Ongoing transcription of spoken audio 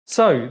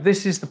So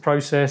this is the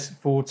process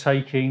for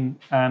taking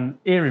an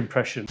ear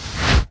impression.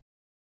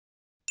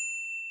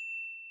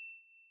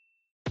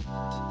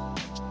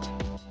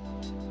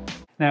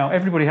 Now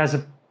everybody has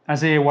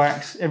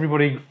earwax.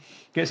 Everybody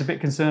gets a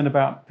bit concerned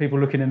about people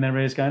looking in their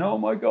ears going, oh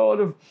my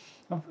God,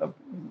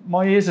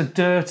 my ears are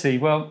dirty.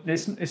 Well,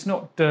 it's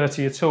not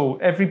dirty at all.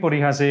 Everybody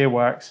has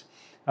earwax.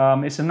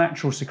 It's a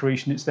natural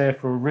secretion. It's there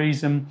for a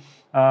reason.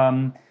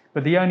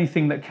 But the only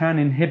thing that can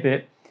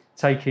inhibit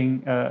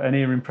taking an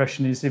ear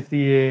impression is if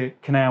the ear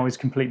canal is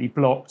completely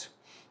blocked,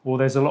 or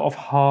there's a lot of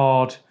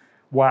hard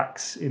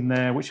wax in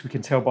there, which we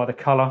can tell by the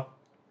colour,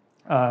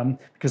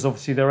 because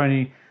obviously the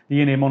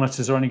in-ear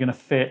monitors are only going to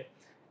fit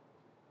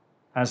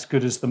as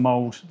good as the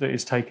mould that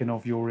is taken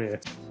of your ear.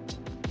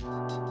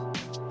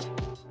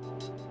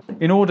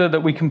 In order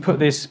that we can put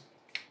this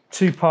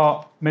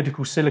 2-part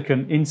medical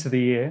silicone into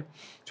the ear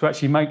to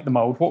actually make the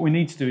mould, what we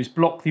need to do is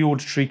block the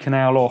auditory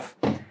canal off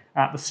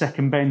at the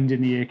second bend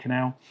in the ear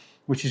canal,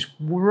 which is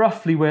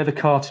roughly where the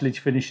cartilage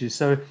finishes.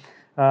 So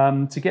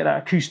to get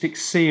that acoustic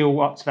seal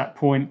up to that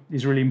point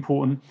is really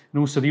important. And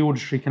also the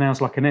auditory canal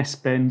is like an S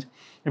bend.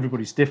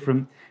 Everybody's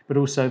different, but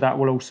also that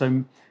will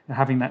also,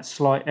 having that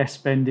slight S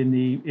bend in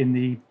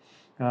the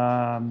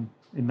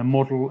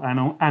model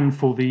and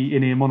for the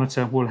in-ear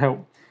monitor will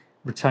help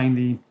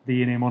retain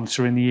the in-ear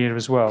monitor in the ear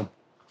as well.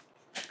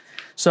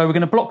 So we're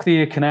going to block the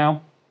ear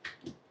canal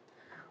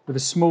with a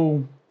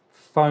small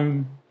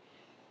foam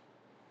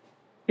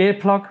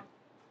earplug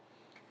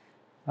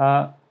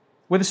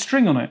with a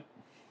string on it.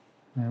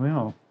 There we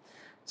are.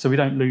 So we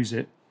don't lose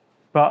it.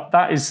 But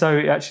that is so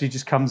it actually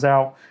just comes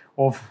out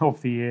of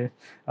the ear.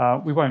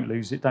 We won't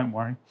lose it, don't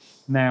worry.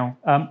 Now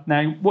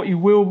what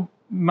you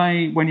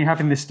may, when you're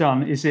having this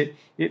done, is it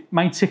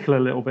may tickle a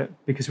little bit,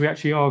 because we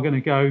actually are going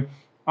to go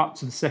up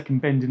to the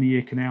second bend in the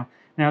ear canal.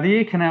 Now the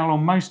ear canal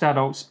on most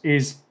adults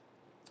is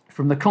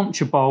from the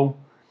concha bowl,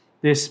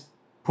 this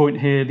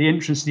point here, the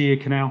entrance to the ear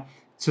canal,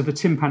 to the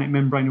tympanic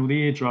membrane or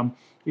the eardrum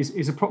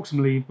is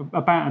approximately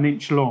about 1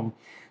 inch long.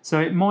 So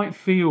it might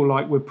feel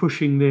like we're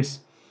pushing this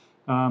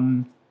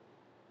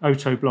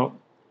auto block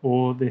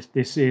or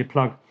this ear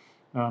plug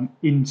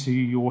into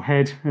your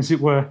head, as it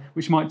were,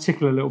 which might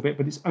tickle a little bit,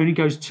 but it only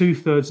goes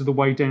 2/3 of the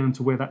way down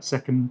to where that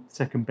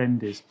second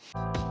bend is.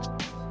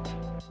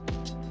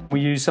 We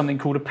use something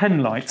called a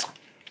pen light,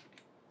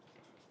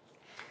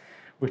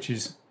 which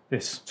is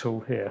this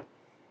tool here.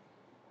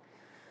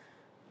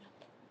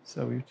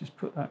 So we just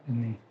put that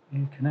in the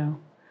ear canal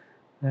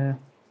there,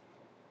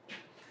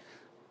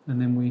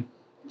 and then we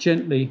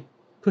gently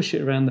push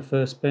it around the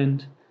first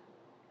bend.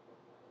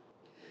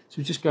 So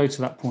we just go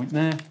to that point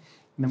there, and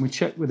then we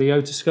check with the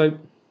otoscope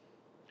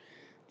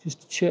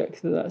just to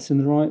check that that's in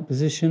the right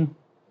position.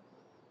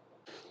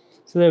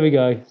 So there we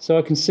go. So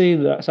I can see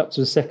that that's up to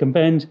the second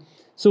bend.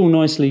 It's all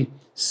nicely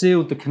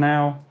sealed the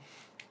canal,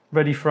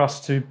 ready for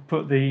us to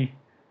put the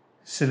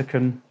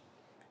silicone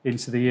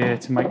into the ear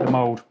to make the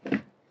mould.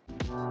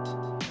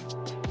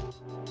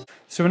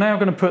 So we're now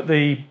going to put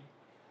the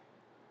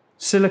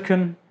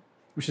silicone,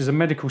 which is a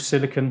medical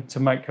silicone, to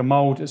make a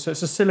mould. So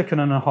it's a silicone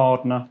and a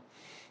hardener.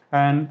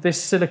 And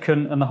this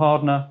silicone and the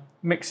hardener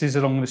mixes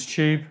along this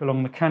tube,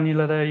 along the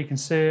cannula there, you can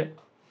see it,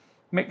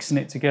 mixing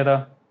it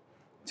together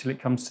until it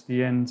comes to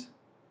the end.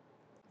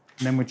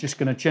 And then we're just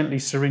going to gently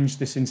syringe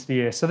this into the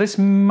ear. So this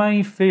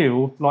may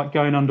feel like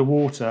going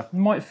underwater. It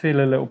might feel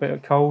a little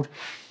bit cold,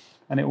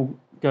 and it will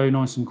go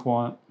nice and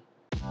quiet.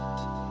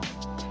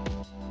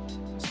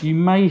 So you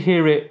may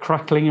hear it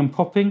crackling and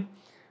popping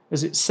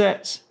as it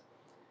sets.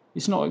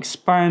 It's not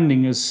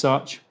expanding as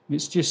such.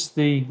 It's just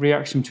the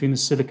reaction between the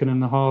silicone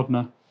and the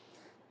hardener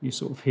you're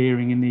sort of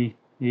hearing in the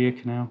ear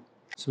canal.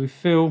 So we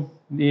fill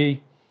the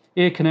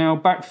ear canal,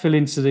 backfill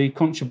into the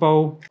concha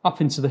bowl, up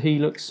into the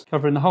helix,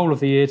 covering the whole of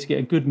the ear to get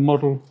a good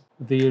model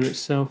of the ear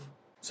itself.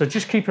 So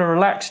just keep a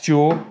relaxed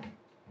jaw.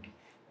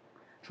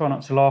 Try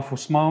not to laugh or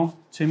smile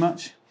too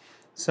much.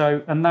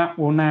 So, and that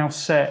will now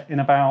set in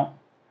about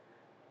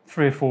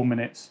 3 or 4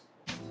 minutes.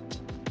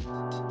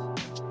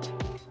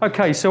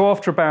 Okay, so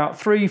after about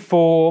 3,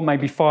 4,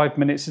 maybe 5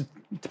 minutes, it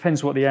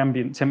depends what the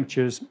ambient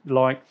temperature is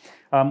like,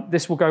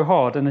 this will go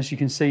hard. And as you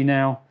can see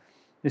now,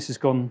 this has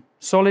gone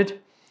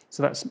solid.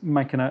 So that's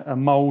making a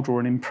mould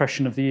or an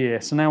impression of the ear.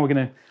 So now we're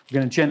going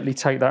to gently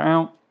take that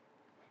out.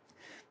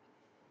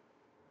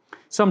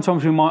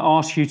 Sometimes we might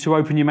ask you to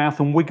open your mouth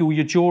and wiggle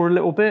your jaw a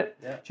little bit,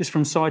 just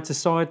from side to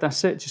side.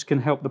 That's it. Just can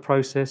help the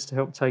process to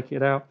help take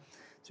it out.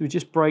 So we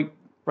just break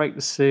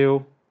the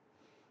seal,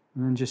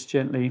 and then just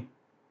gently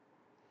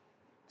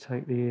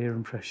take the ear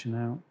impression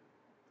out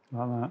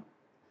like that.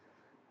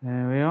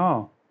 There we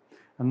are.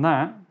 And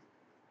that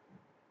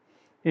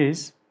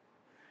is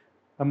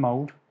a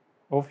mould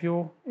of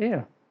your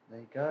ear. There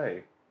you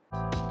go.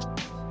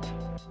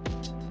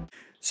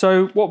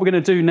 So what we're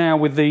going to do now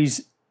with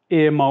these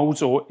ear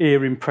moulds, or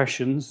ear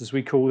impressions as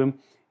we call them,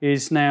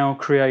 is now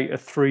create a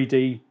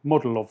 3D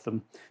model of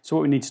them. So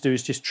what we need to do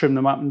is just trim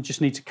them up, and just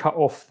need to cut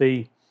off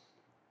the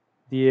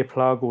ear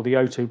plug or the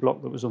auto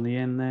block that was on the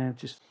end there,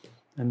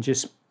 and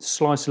just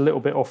slice a little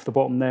bit off the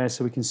bottom there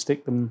so we can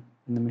stick them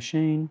in the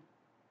machine.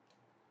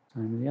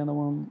 Same with the other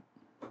one.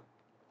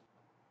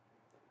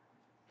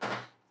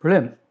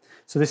 Brilliant.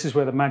 So this is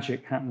where the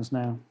magic happens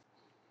now.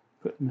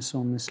 Put this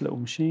on this little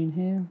machine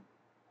here.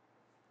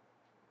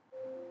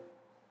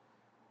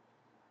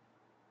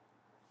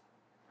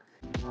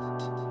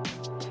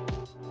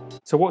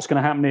 So what's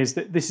going to happen is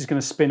that this is going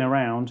to spin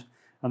around,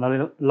 and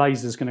the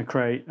laser is going to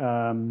create,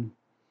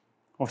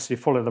 obviously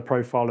follow the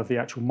profile of the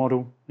actual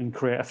model and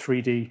create a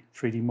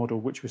 3D model,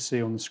 which we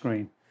see on the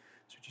screen.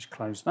 So just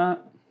close that.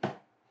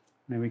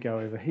 Then we go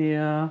over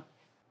here,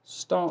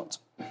 start.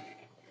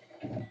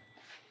 And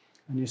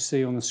you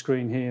see on the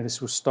screen here,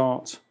 this will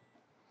start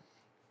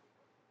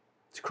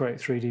to create a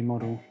 3D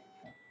model.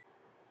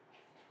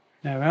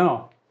 There we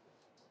are.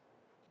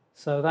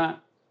 So that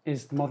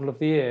is the model of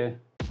the ear.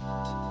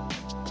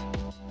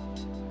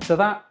 So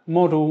that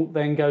model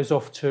then goes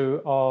off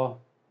to our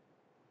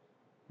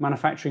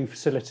manufacturing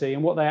facility,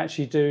 and what they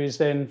actually do is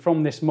then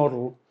from this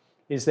model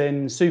is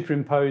then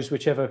superimpose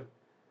whichever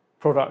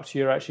product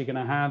you're actually going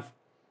to have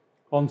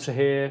onto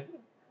here,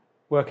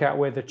 work out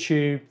where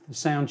the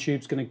sound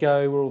tube's going to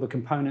go, where all the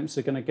components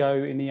are going to go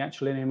in the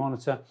actual in-ear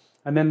monitor,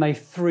 and then they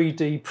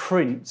 3D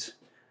print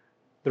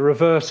the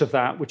reverse of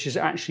that, which is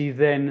actually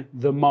then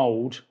the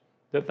mould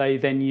that they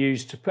then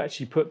use to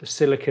actually put the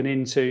silicon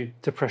into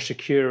to pressure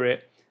cure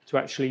it to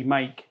actually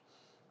make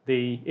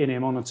the in-ear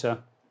monitor.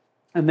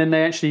 And then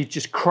they actually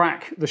just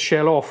crack the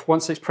shell off.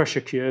 Once it's pressure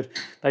cured,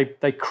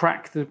 they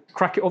crack it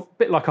off, a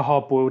bit like a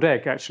hard-boiled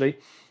egg actually,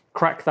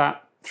 crack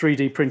that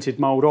 3D printed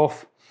mould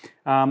off,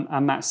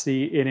 and that's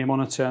the in-ear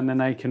monitor, and then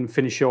they can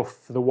finish off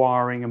for the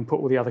wiring and put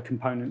all the other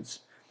components,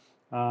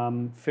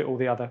 fit all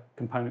the other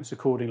components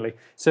accordingly.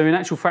 So in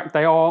actual fact,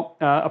 they are,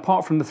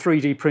 apart from the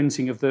 3D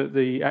printing of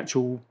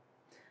the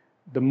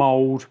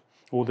mould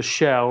or the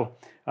shell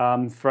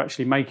for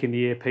actually making the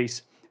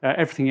earpiece,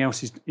 everything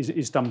else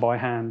is done by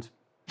hand.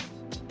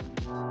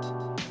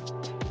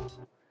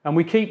 And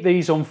we keep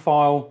these on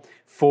file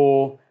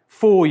for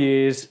 4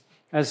 years.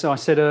 As I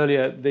said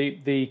earlier,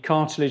 the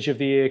cartilage of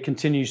the ear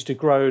continues to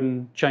grow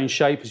and change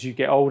shape as you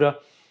get older.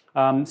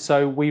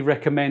 So we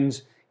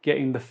recommend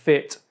getting the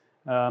fit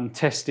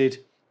tested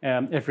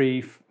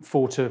every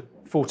 4 to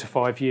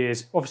 5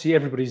 years. Obviously,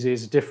 everybody's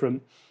ears are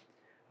different.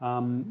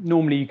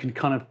 Normally, you can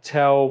kind of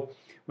tell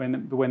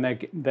when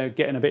they're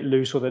getting a bit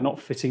loose or they're not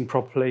fitting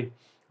properly.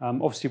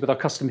 Obviously, with our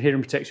custom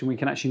hearing protection, we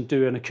can actually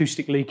do an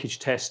acoustic leakage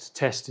test to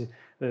test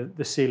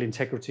the seal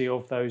integrity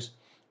of those.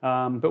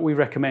 But we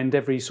recommend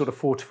every sort of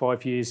 4 to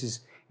 5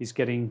 years is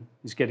getting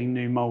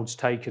new moulds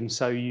taken,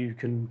 so you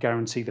can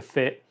guarantee the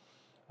fit,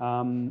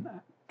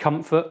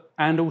 comfort,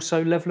 and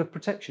also level of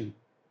protection.